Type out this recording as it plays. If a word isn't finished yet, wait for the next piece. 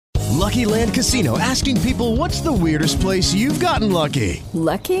Lucky Land Casino, asking people, what's the weirdest place you've gotten lucky?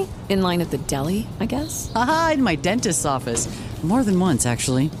 Lucky? In line at the deli, I guess? Aha, in my dentist's office. More than once,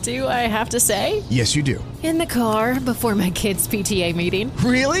 actually. Do I have to say? Yes, you do. In the car before my kids' PTA meeting.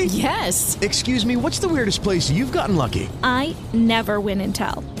 Really? Yes. Excuse me, what's the weirdest place you've gotten lucky? I never win and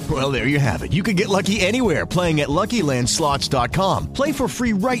tell. Well, there you have it. You can get lucky anywhere, playing at LuckyLandSlots.com. Play for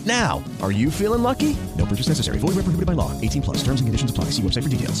free right now. Are you feeling lucky? No purchase necessary. Void where prohibited by law. 18 plus. Terms and conditions apply. See website for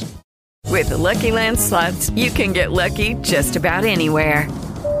details. With the Lucky Land Slots, you can get lucky just about anywhere.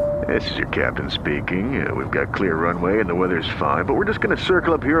 This is your captain speaking. We've got clear runway and the weather's fine, but we're just going to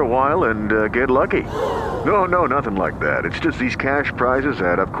circle up here a while and get lucky. No, nothing like that. It's just these cash prizes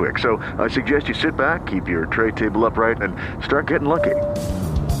add up quick. So I suggest you sit back, keep your tray table upright, and start getting lucky.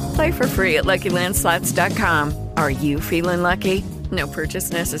 Play for free at LuckyLandSlots.com. Are you feeling lucky? No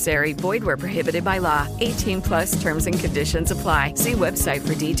purchase necessary. Void where prohibited by law. 18 plus terms and conditions apply. See website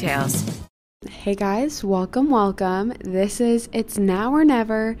for details. Hey guys, welcome. This is It's Now or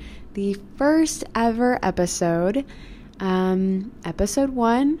Never, the first ever episode. Episode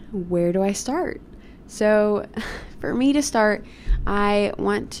 1, where do I start? So for me to start, I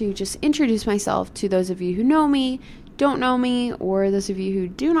want to just introduce myself to those of you who know me, don't know me, or those of you who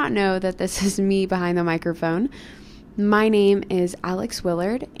do not know that this is me behind the microphone. My name is Alex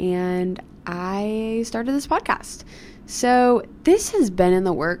Willard, and I started this podcast. So this has been in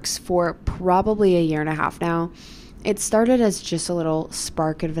the works for probably a year and a half now. It started as just a little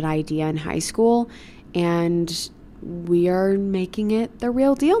spark of an idea in high school, and we are making it the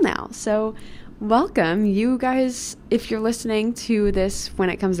real deal now. So welcome, you guys. If you're listening to this when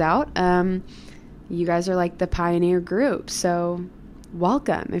it comes out, you guys are like the pioneer group. So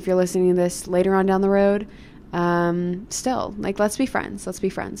welcome. If you're listening to this later on down the road, still, like, let's be friends.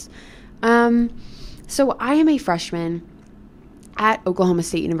 So I am a freshman at Oklahoma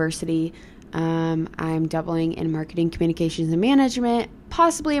State University. I'm doubling in marketing, communications, and management,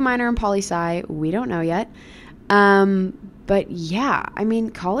 possibly a minor in poli-sci. We don't know yet. But yeah, I mean,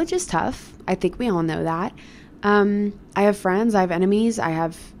 college is tough. I think we all know that. I have friends, I have enemies, I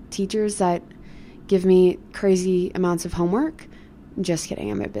have teachers that give me crazy amounts of homework. Just kidding,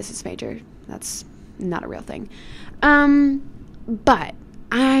 I'm a business major. That's not a real thing. But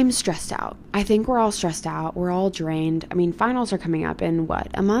I'm stressed out. I think we're all stressed out. We're all drained. I mean, finals are coming up in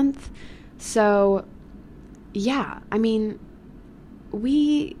a month? So yeah, I mean,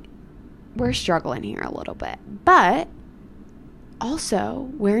 we're struggling here a little bit, but also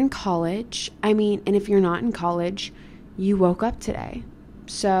we're in college. I mean, and if you're not in college, you woke up today.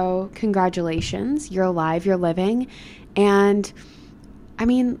 So congratulations, you're alive, you're living. And I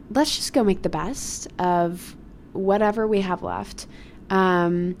mean, let's just go make the best of whatever we have left.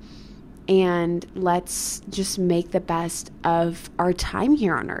 And let's just make the best of our time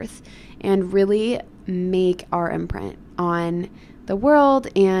here on Earth and really make our imprint on the world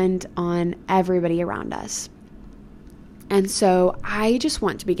and on everybody around us. And so I just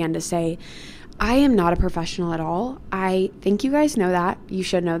want to begin to say, I am not a professional at all. I think you guys know that. You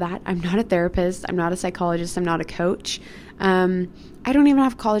should know that. I'm not a therapist. I'm not a psychologist. I'm not a coach. I don't even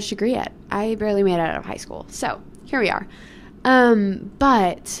have a college degree yet. I barely made it out of high school. So here we are.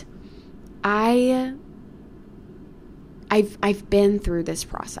 But I've been through this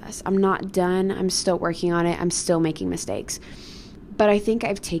process. I'm not done. I'm still working on it. I'm still making mistakes. But I think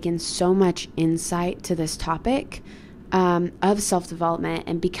I've taken so much insight to this topic of self-development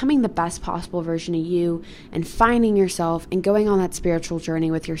and becoming the best possible version of you and finding yourself and going on that spiritual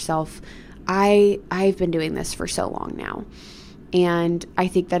journey with yourself. I've been doing this for so long now. And I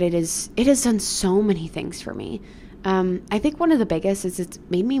think that it has done so many things for me. I think one of the biggest is it's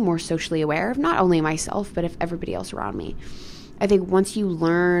made me more socially aware of not only myself, but of everybody else around me. I think once you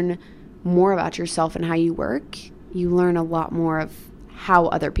learn more about yourself and how you work, you learn a lot more of how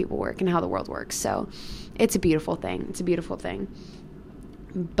other people work and how the world works. So it's a beautiful thing.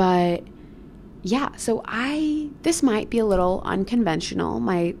 But yeah, so this might be a little unconventional.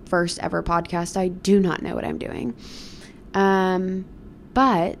 My first ever podcast. I do not know what I'm doing.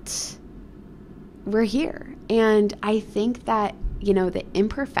 But we're here. And I think that, the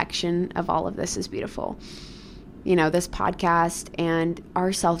imperfection of all of this is beautiful. This podcast and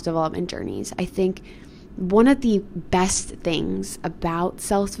our self-development journeys. I think one of the best things about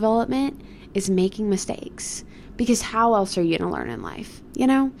self-development is making mistakes, because how else are you going to learn in life,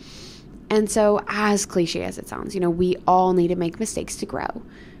 And so, as cliche as it sounds, we all need to make mistakes to grow.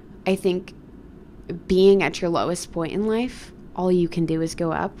 I think being at your lowest point in life, all you can do is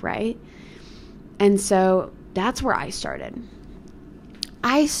go up, right? And so that's where I started.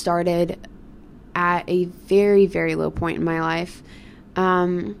 I started at a very, very low point in my life.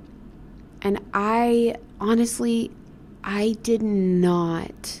 And I did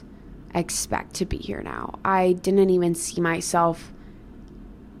not expect to be here now. I didn't even see myself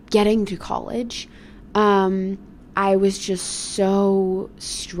getting to college. I was just so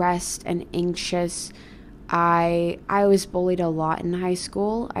stressed and anxious. I was bullied a lot in high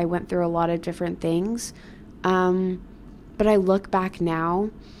school. I went through a lot of different things. But I look back now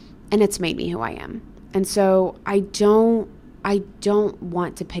and it's made me who I am. And so I don't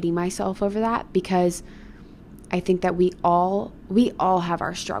want to pity myself over that, because I think that we all have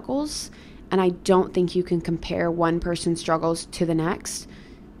our struggles, and I don't think you can compare one person's struggles to the next,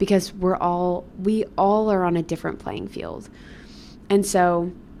 because we all are on a different playing field. And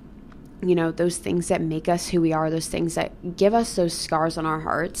so, those things that make us who we are, those things that give us those scars on our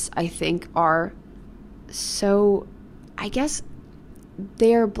hearts, I think are so, I guess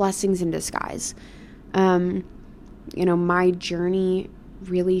they're blessings in disguise. My journey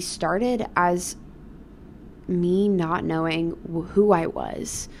really started as me not knowing who I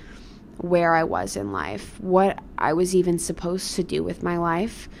was, where I was in life, what I was even supposed to do with my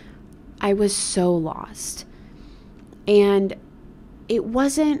life. I was so lost. And it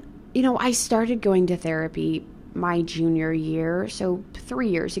wasn't, I started going to therapy my junior year, so 3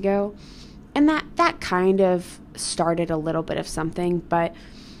 years ago, and that kind of started a little bit of something, but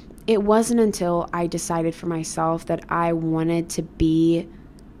it wasn't until I decided for myself that I wanted to be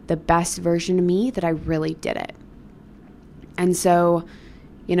the best version of me that I really did it. And so,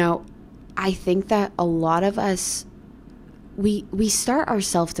 I think that a lot of us, we start our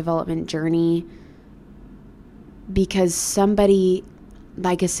self-development journey because somebody,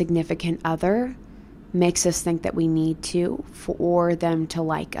 like a significant other, makes us think that we need to, for them to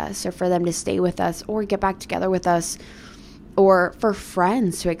like us, or for them to stay with us, or get back together with us, or for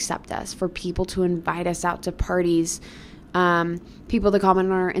friends to accept us, for people to invite us out to parties, people to comment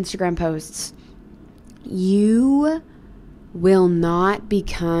on our Instagram posts. You will not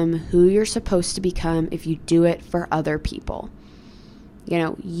become who you're supposed to become if you do it for other people.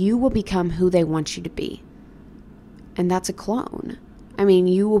 You will become who they want you to be. And that's a clone. I mean,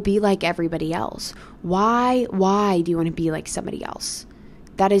 you will be like everybody else. Why do you want to be like somebody else?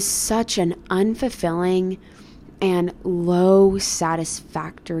 That is such an unfulfilling and low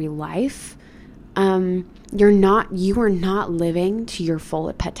satisfactory life. You are not living to your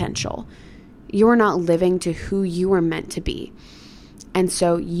full potential. You are not living to who you are meant to be. And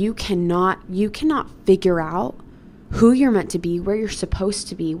so you cannot figure out who you're meant to be, where you're supposed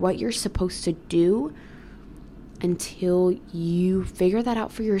to be, what you're supposed to do, until you figure that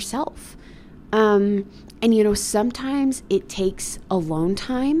out for yourself. And sometimes it takes alone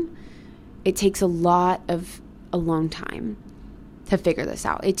time. It takes a lot of alone time to figure this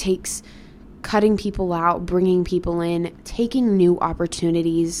out. It takes cutting people out, bringing people in, taking new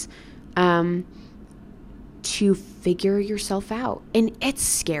opportunities, to figure yourself out. And it's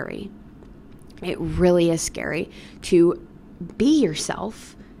scary. It really is scary to be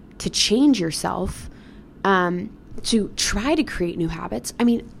yourself, to change yourself, to try to create new habits. I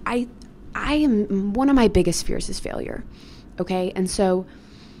mean, I am, one of my biggest fears is failure. Okay. And so,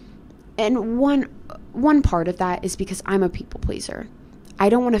 and one part of that is because I'm a people pleaser. I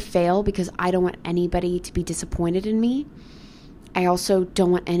don't want to fail because I don't want anybody to be disappointed in me. I also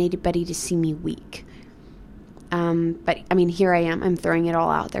don't want anybody to see me weak. But I mean, here I am. I'm throwing it all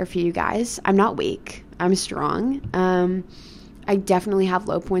out there for you guys. I'm not weak. I'm strong. I definitely have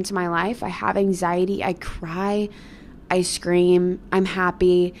low points in my life. I have anxiety. I cry. I scream. I'm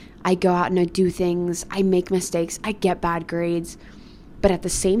happy. I go out and I do things. I make mistakes. I get bad grades. But at the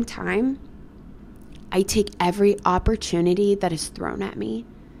same time, I take every opportunity that is thrown at me.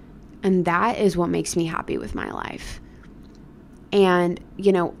 And that is what makes me happy with my life. And,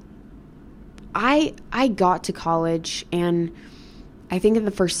 I got to college, and I think in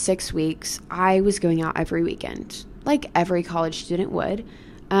the first 6 weeks, I was going out every weekend, like every college student would,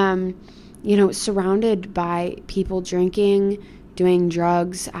 surrounded by people drinking, doing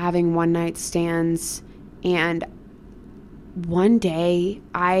drugs, having one-night stands. And one day,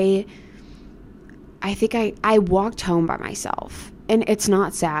 I think I walked home by myself. And it's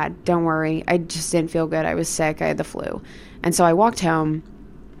not sad, don't worry. I just didn't feel good. I was sick. I had the flu. And so I walked home.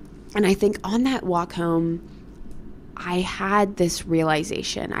 And I think on that walk home, I had this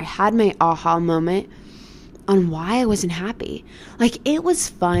realization. I had my aha moment on why I wasn't happy. Like, it was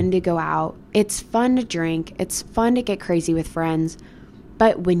fun to go out. It's fun to drink. It's fun to get crazy with friends.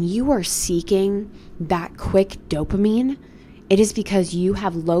 But when you are seeking that quick dopamine, it is because you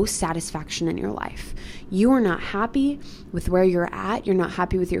have low satisfaction in your life. You are not happy with where you're at. You're not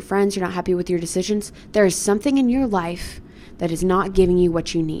happy with your friends. You're not happy with your decisions. There is something in your life that is not giving you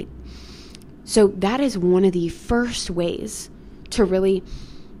what you need. So that is one of the first ways to really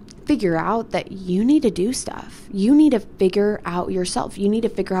figure out that you need to do stuff. You need to figure out yourself. You need to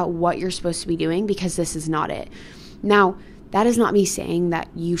figure out what you're supposed to be doing, because this is not it. Now, that is not me saying that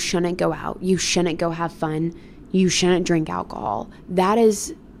you shouldn't go out. You shouldn't go have fun. You shouldn't drink alcohol. That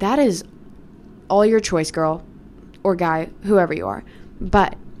is all your choice, girl or guy, whoever you are.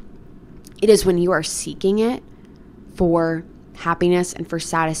 But it is when you are seeking it for happiness and for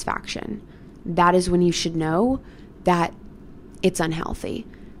satisfaction, that is when you should know that it's unhealthy.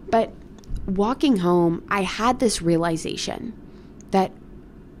 But walking home, I had this realization that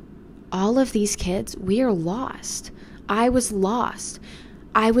all of these kids, we are lost. I was lost.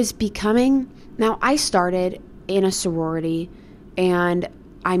 I was becoming, now I started in a sorority and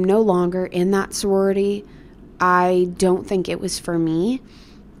I'm no longer in that sorority. I don't think it was for me.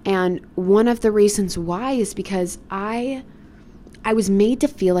 And one of the reasons why is because I was made to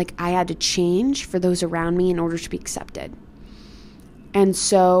feel like I had to change for those around me in order to be accepted. And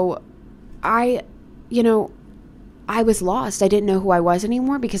so I was lost. I didn't know who I was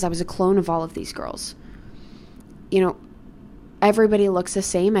anymore because I was a clone of all of these girls. Everybody looks the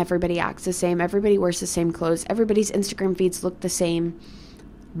same. Everybody acts the same. Everybody wears the same clothes. Everybody's Instagram feeds look the same.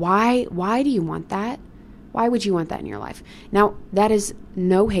 Why do you want that? Why would you want that in your life? Now, that is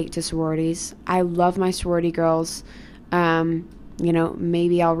no hate to sororities. I love my sorority girls.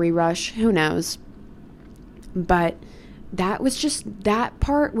 Maybe I'll rerush. Who knows? But that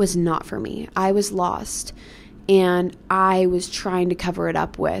part was not for me. I was lost. And I was trying to cover it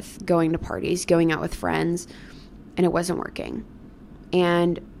up with going to parties, going out with friends, and it wasn't working.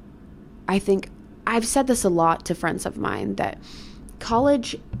 And I think I've said this a lot to friends of mine, that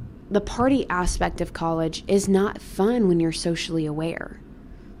college, the party aspect of college is not fun when you're socially aware,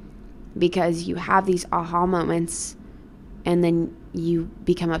 because you have these aha moments and then you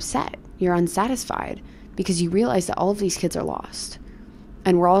become upset. You're unsatisfied because you realize that all of these kids are lost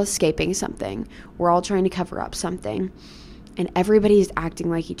and we're all escaping something. We're all trying to cover up something, and everybody's acting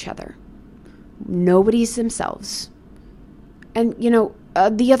like each other. Nobody's themselves. And,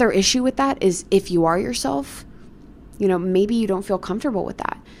 the other issue with that is if you are yourself, maybe you don't feel comfortable with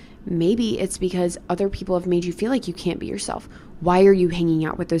that. Maybe it's because other people have made you feel like you can't be yourself. Why are you hanging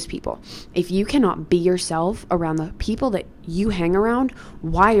out with those people? If you cannot be yourself around the people that you hang around,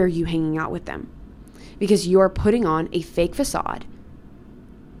 why are you hanging out with them? Because you're putting on a fake facade.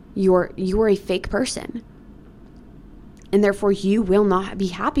 You're a fake person. And therefore you will not be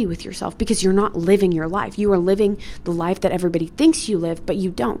happy with yourself because you're not living your life. You are living the life that everybody thinks you live, but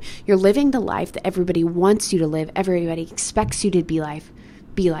you don't. You're living the life that everybody wants you to live. Everybody expects you to be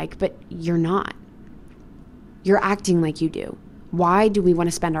like, but you're not. You're acting like you do. Why do we want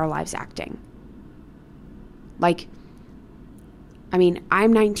to spend our lives acting?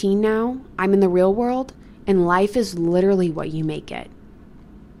 I'm 19 now. I'm in the real world, and life is literally what you make it.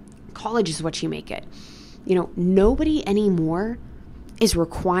 College is what you make it. Nobody anymore is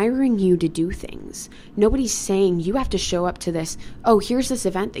requiring you to do things. Nobody's saying you have to show up to this. Oh, here's this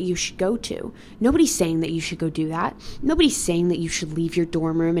event that you should go to. Nobody's saying that you should go do that. Nobody's saying that you should leave your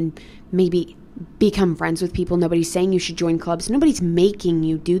dorm room and maybe become friends with people. Nobody's saying you should join clubs. Nobody's making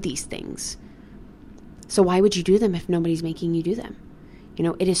you do these things. So why would you do them if nobody's making you do them?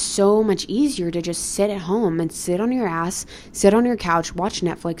 It is so much easier to just sit at home and sit on your ass, sit on your couch, watch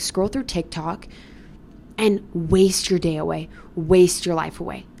Netflix, scroll through TikTok, and waste your day away, waste your life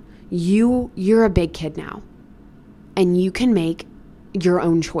away. You're a big kid now, and you can make your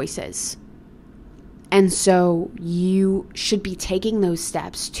own choices. And so you should be taking those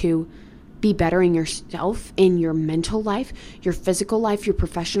steps to be bettering yourself in your mental life, your physical life, your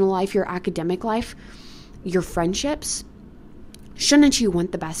professional life, your academic life, your friendships. Shouldn't you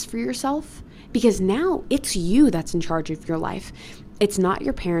want the best for yourself? Because now it's you that's in charge of your life. It's not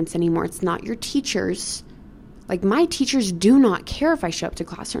your parents anymore. It's not your teachers. My teachers do not care if I show up to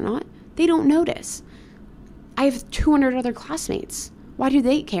class or not. They don't notice. I have 200 other classmates. Why do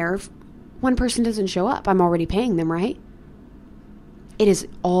they care if one person doesn't show up? I'm already paying them, right? It is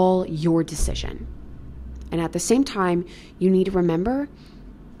all your decision. And at the same time, you need to remember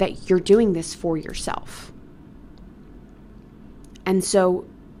that you're doing this for yourself. And so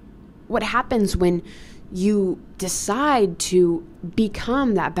what happens when you decide to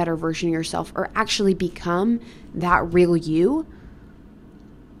become that better version of yourself, or actually become that real you,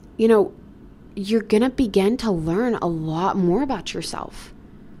 you're going to begin to learn a lot more about yourself.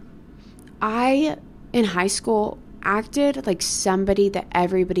 I, in high school, acted like somebody that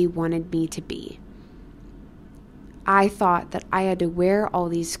everybody wanted me to be. I thought that I had to wear all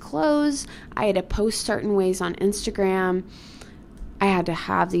these clothes. I had to post certain ways on Instagram. I had to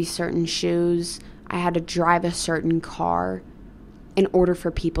have these certain shoes. I had to drive a certain car in order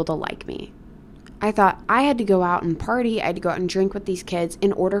for people to like me. I thought I had to go out and party. I had to go out and drink with these kids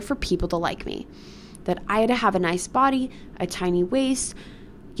in order for people to like me. That I had to have a nice body, a tiny waist,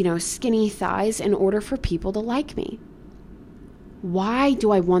 skinny thighs in order for people to like me. Why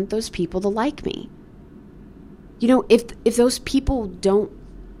do I want those people to like me? If those people don't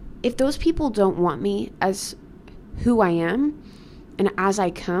want me as who I am and as I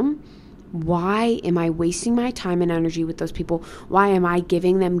come, why am I wasting my time and energy with those people? Why am I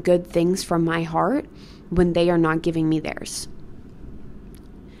giving them good things from my heart when they are not giving me theirs?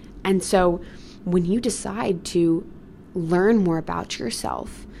 And so when you decide to learn more about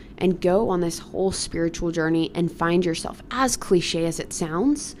yourself and go on this whole spiritual journey and find yourself, as cliche as it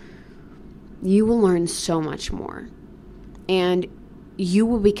sounds, you will learn so much more. And you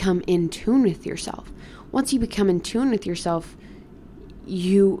will become in tune with yourself. Once you become in tune with yourself,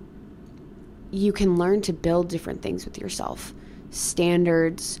 you can learn to build different things with yourself.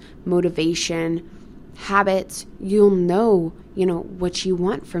 Standards, motivation, habits. You'll know, what you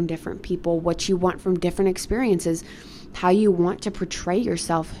want from different people, what you want from different experiences, how you want to portray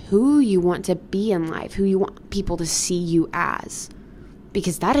yourself, who you want to be in life, who you want people to see you as.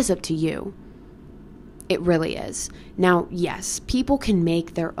 Because that is up to you. It really is. Now, yes, people can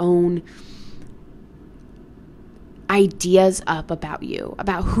make their own ideas up about you,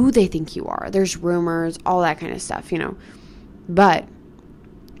 about who they think you are. There's rumors, all that kind of stuff, But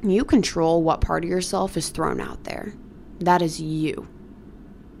you control what part of yourself is thrown out there. That is you.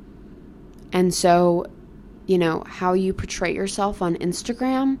 And so, how you portray yourself on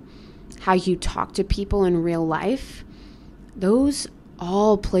Instagram, how you talk to people in real life, those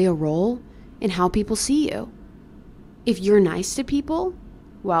all play a role in how people see you. If you're nice to people,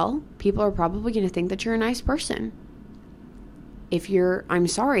 well, people are probably going to think that you're a nice person. If you're, I'm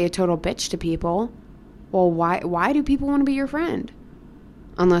sorry, a total bitch to people, well, why do people want to be your friend?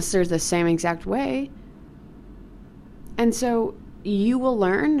 Unless they're the same exact way. And so you will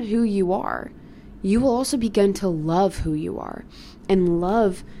learn who you are. You will also begin to love who you are and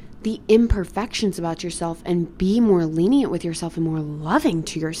love the imperfections about yourself and be more lenient with yourself and more loving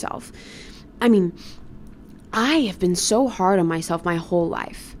to yourself. I mean, I have been so hard on myself my whole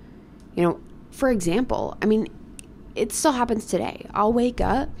life. For example, it still happens today. I'll wake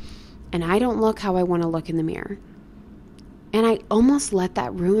up and I don't look how I want to look in the mirror. And I almost let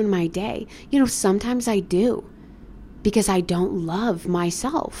that ruin my day. Sometimes I do because I don't love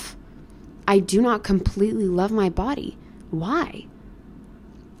myself. I do not completely love my body. Why?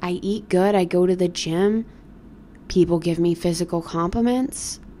 I eat good. I go to the gym. People give me physical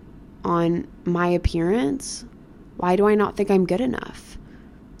compliments on my appearance. Why do I not think I'm good enough?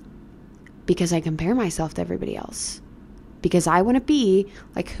 Because I compare myself to everybody else. Because I want to be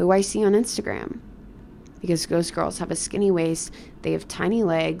like who I see on Instagram. Because those girls have a skinny waist. They have tiny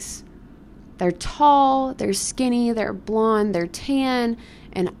legs. They're tall. They're skinny. They're blonde. They're tan.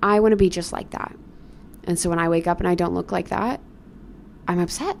 And I want to be just like that. And so when I wake up and I don't look like that, I'm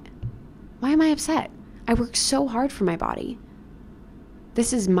upset. Why am I upset? I work so hard for my body.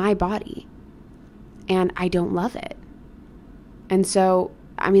 This is my body. And I don't love it. And so,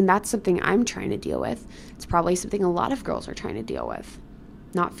 that's something I'm trying to deal with. It's probably something a lot of girls are trying to deal with.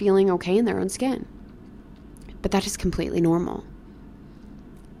 Not feeling okay in their own skin. But that is completely normal.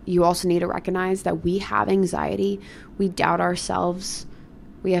 You also need to recognize that we have anxiety. We doubt ourselves.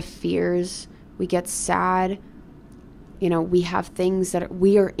 We have fears. We get sad. We have things that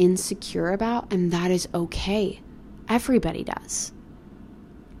we are insecure about, and that is okay. Everybody does.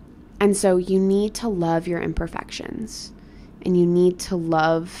 And so you need to love your imperfections. And you need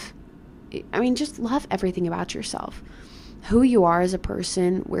to just love everything about yourself. Who you are as a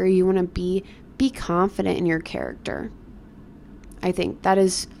person, where you want to be confident in your character. I think that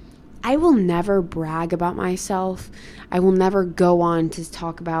is, I will never brag about myself. I will never go on to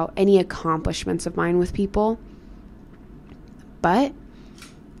talk about any accomplishments of mine with people. But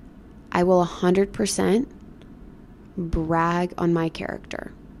I will 100% brag on my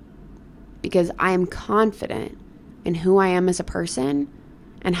character. Because I am confident in who I am as a person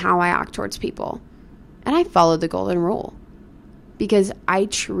and how I act towards people. And I follow the golden rule. Because I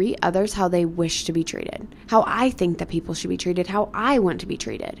treat others how they wish to be treated. How I think that people should be treated. How I want to be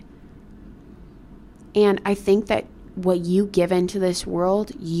treated. And I think that what you give into this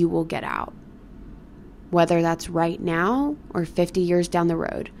world, you will get out. Whether that's right now or 50 years down the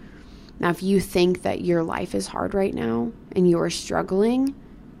road. Now, if you think that your life is hard right now and you are struggling,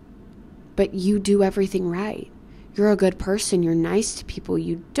 but you do everything right. You're a good person. You're nice to people.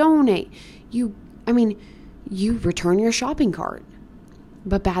 You donate. You return your shopping cart.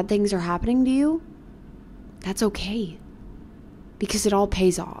 but bad things are happening to you, that's okay. Because it all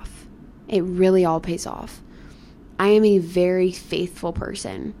pays off. It really all pays off. I am a very faithful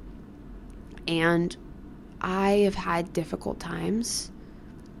person. And I have had difficult times.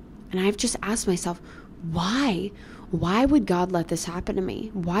 And I've just asked myself, why? Why would God let this happen to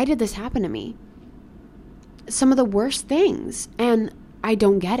me? Why did this happen to me? Some of the worst things. And I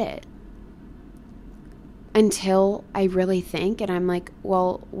don't get it. Until I really think and I'm like,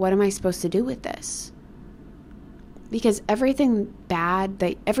 well, what am I supposed to do with this? Because everything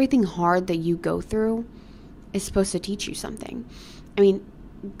bad, everything hard that you go through is supposed to teach you something. I mean,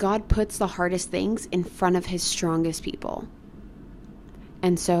 God puts the hardest things in front of his strongest people.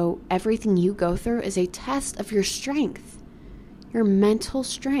 And so everything you go through is a test of your strength, your mental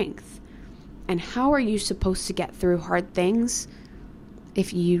strength. And how are you supposed to get through hard things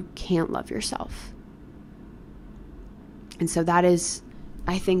if you can't love yourself? And so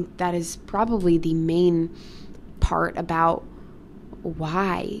I think that is probably the main part about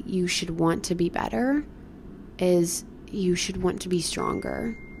why you should want to be better, is you should want to be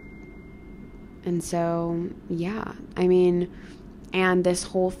stronger. And so, yeah, I mean, and this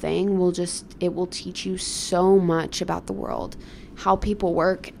whole thing it will teach you so much about the world, how people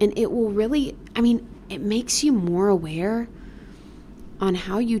work, and it will really, I mean, it makes you more aware on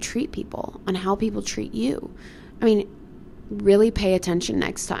how you treat people, on how people treat you. I mean, really pay attention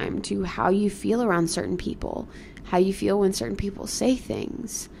next time to how you feel around certain people, how you feel when certain people say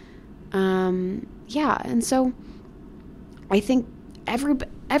things. And so I think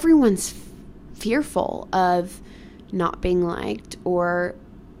everyone's fearful of not being liked or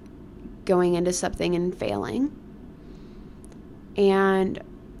going into something and failing. And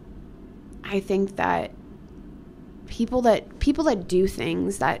I think that people that do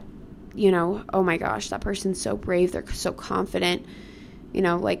things that, oh my gosh, that person's so brave, they're so confident,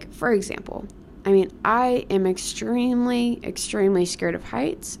 like, for example, I mean, I am extremely, extremely scared of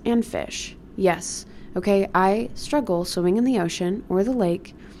heights and fish. Yes. Okay. I struggle swimming in the ocean or the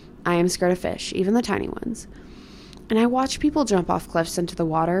lake. I am scared of fish, even the tiny ones. And I watch people jump off cliffs into the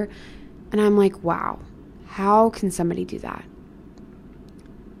water, and I'm like, wow, how can somebody do that?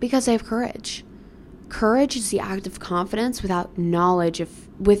 Because they have courage. Courage is the act of confidence without knowledge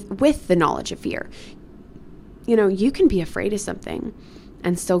with the knowledge of fear. You can be afraid of something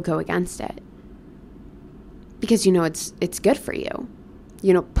and still go against it because it's good for you.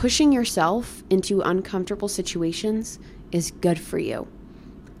 Pushing yourself into uncomfortable situations is good for you.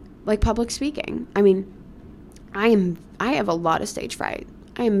 Like public speaking. I mean, I have a lot of stage fright.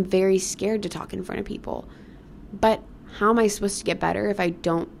 I am very scared to talk in front of people. But how am I supposed to get better if I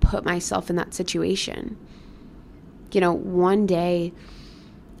don't put myself in that situation? One day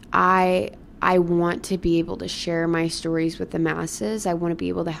I want to be able to share my stories with the masses. I want to be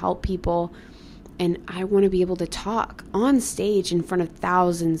able to help people, and I want to be able to talk on stage in front of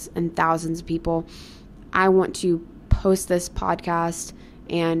thousands and thousands of people. I want to post this podcast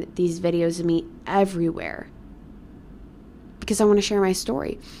and these videos of me everywhere because I want to share my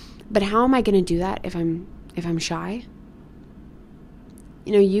story. But how am I going to do that if I'm shy?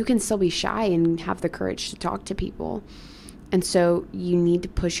 You can still be shy and have the courage to talk to people. And so you need to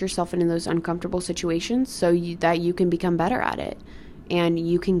push yourself into those uncomfortable situations so that you can become better at it and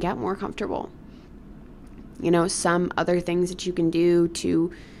you can get more comfortable. Some other things that you can do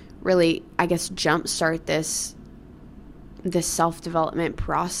to really, I guess, jumpstart this self-development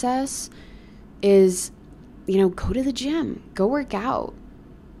process is, go to the gym, go work out,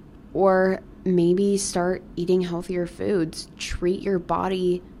 or maybe start eating healthier foods. Treat your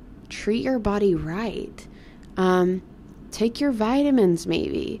body right. Take your vitamins,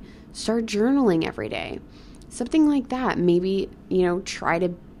 maybe. Start journaling every day. Something like that. Maybe, try to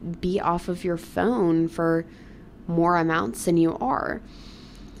be off of your phone for more amounts than you are.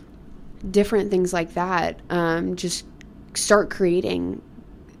 Different things like that. Just start creating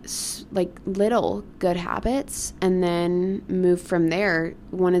like little good habits and then move from there.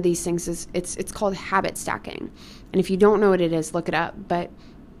 One of these things is it's called habit stacking. And if you don't know what it is, look it up. But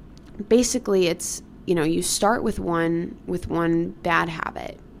basically it's, you start with one bad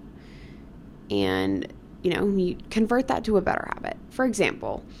habit and, you convert that to a better habit. For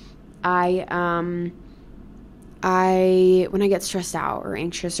example, when I get stressed out or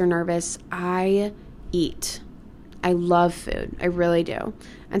anxious or nervous, I eat. I love food. I really do.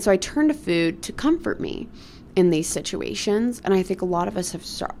 And so I turn to food to comfort me in these situations. And I think a lot of us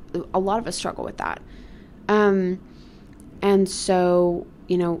struggle with that. And so,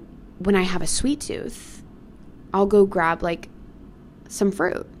 when I have a sweet tooth, I'll go grab like some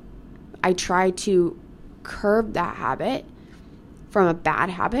fruit. I try to curb that habit from a bad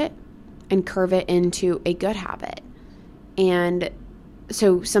habit and curve it into a good habit. And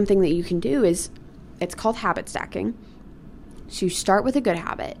so something that you can do is, it's called habit stacking. So you start with a good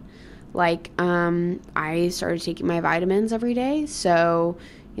habit. Like, I started taking my vitamins every day. So,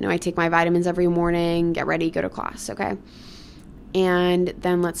 I take my vitamins every morning, get ready, go to class, okay? And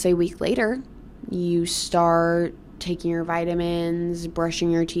then let's say a week later, you start taking your vitamins,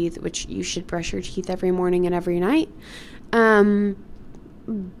 brushing your teeth, which you should brush your teeth every morning and every night.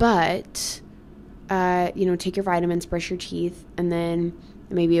 But take your vitamins, brush your teeth, and then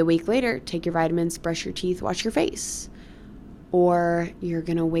maybe a week later, take your vitamins, brush your teeth, wash your face. Or you're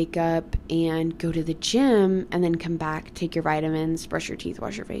going to wake up and go to the gym and then come back, take your vitamins, brush your teeth,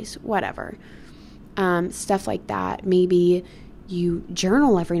 wash your face, whatever. Stuff like that. Maybe you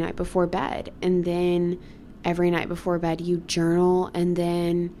journal every night before bed, and then every night before bed you journal, and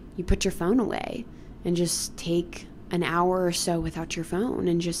then you put your phone away and just take an hour or so without your phone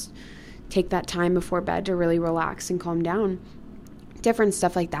and just take that time before bed to really relax and calm down. Different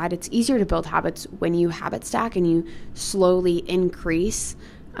stuff like that. It's easier to build habits when you habit stack and you slowly increase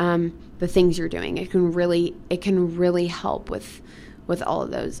the things you're doing. It can really help with all of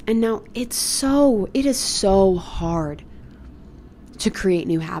those. And now it is so hard to create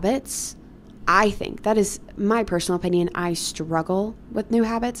new habits. I think that is my personal opinion. I struggle with new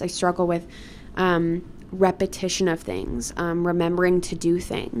habits. I struggle with repetition of things, remembering to do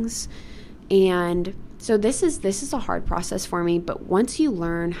things. And so this is a hard process for me, but once you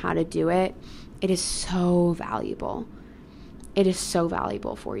learn how to do it, it is so valuable. It is so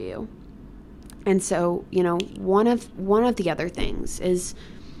valuable for you. And so, one of the other things is,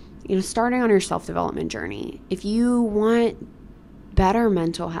 starting on your self-development journey. If you want better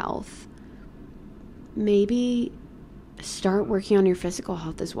mental health, maybe start working on your physical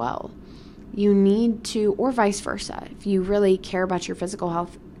health as well. You need to, or vice versa. If you really care about your physical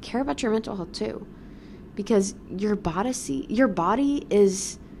health, care about your mental health too. Because your body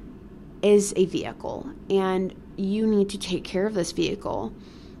is a vehicle, and you need to take care of this vehicle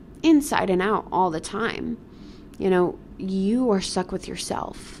inside and out all the time. You are stuck with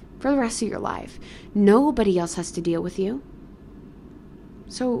yourself for the rest of your life. Nobody else has to deal with you.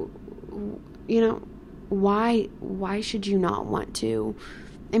 So, why should you not want to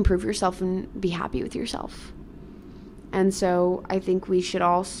improve yourself and be happy with yourself? And so I think we should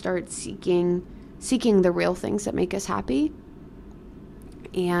all start seeking the real things that make us happy,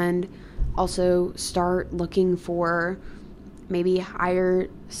 and also start looking for maybe higher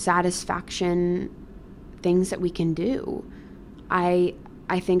satisfaction things that we can do. I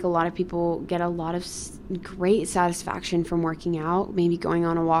think a lot of people get a lot of great satisfaction from working out, maybe going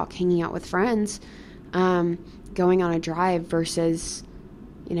on a walk, hanging out with friends, going on a drive versus,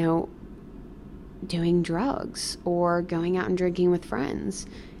 doing drugs or going out and drinking with friends.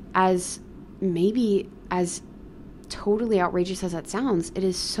 As totally outrageous as that sounds, it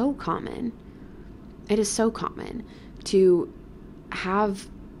is so common. It is so common to have,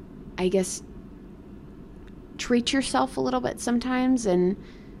 I guess, treat yourself a little bit sometimes and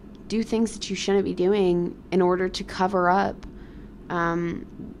do things that you shouldn't be doing in order to cover up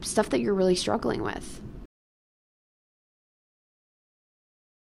stuff that you're really struggling with.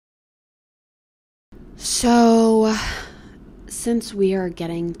 So, since we are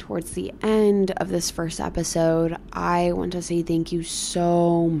getting towards the end of this first episode, I want to say thank you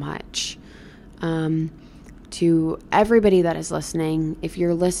so much to everybody that is listening. If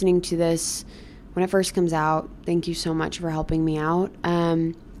you're listening to this when it first comes out, thank you so much for helping me out.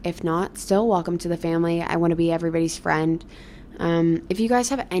 If not, still welcome to the family. I want to be everybody's friend. If you guys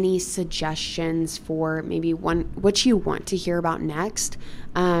have any suggestions for maybe what you want to hear about next,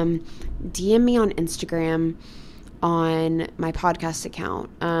 DM me on Instagram on my podcast account.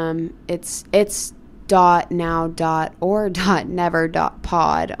 It's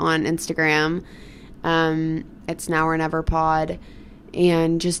 .now.or.never.pod on Instagram. It's now or never pod.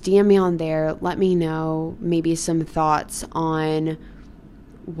 And just DM me on there. Let me know maybe some thoughts on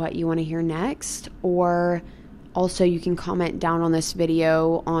what you want to hear next. Or also you can comment down on this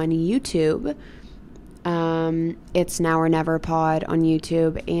video on YouTube. It's Now or Never Pod on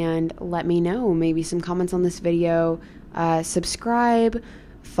YouTube, and let me know maybe some comments on this video. Subscribe,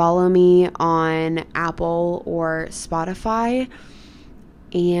 follow me on Apple or Spotify,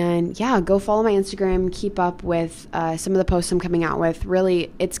 and yeah, go follow my Instagram. Keep up with some of the posts I'm coming out with.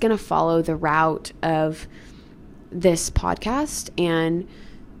 Really, it's gonna follow the route of this podcast and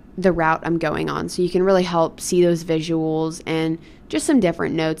the route I'm going on, so you can really help see those visuals and just some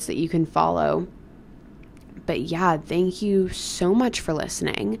different notes that you can follow. But yeah, thank you so much for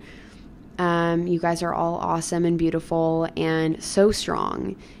listening. You guys are all awesome and beautiful and so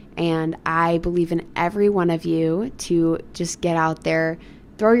strong. And I believe in every one of you to just get out there,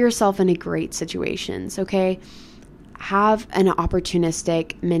 throw yourself into great situations, okay? Have an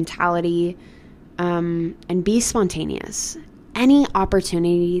opportunistic mentality and be spontaneous. Any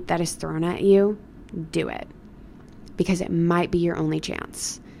opportunity that is thrown at you, do it, because it might be your only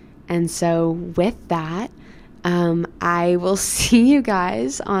chance. And so with that, I will see you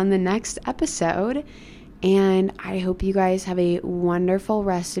guys on the next episode. And I hope you guys have a wonderful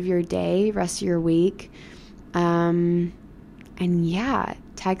rest of your day, rest of your week. And yeah,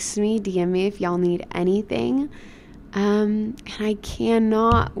 text me, DM me if y'all need anything. And I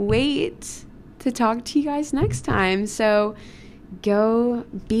cannot wait to talk to you guys next time. So go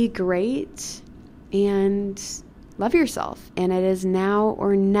be great and love yourself. And it is now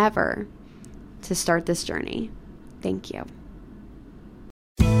or never to start this journey. Thank you.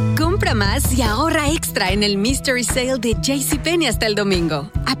 Compra más y ahorra extra en el Mystery Sale de JCPenney hasta el domingo.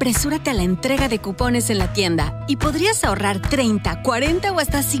 Apresúrate a la entrega de cupones en la tienda y podrías ahorrar 30, 40 o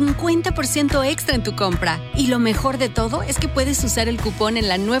hasta 50% extra en tu compra. Y lo mejor de todo es que puedes usar el cupón en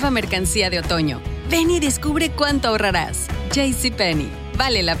la nueva mercancía de otoño. Ven y descubre cuánto ahorrarás. JCPenney.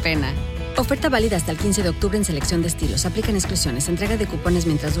 Vale la pena. Oferta válida hasta el 15 de octubre en selección de estilos. Aplican exclusiones. Entrega de cupones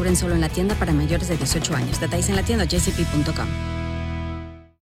mientras duren solo en la tienda para mayores de 18 años. Detalles en la tienda jcp.com.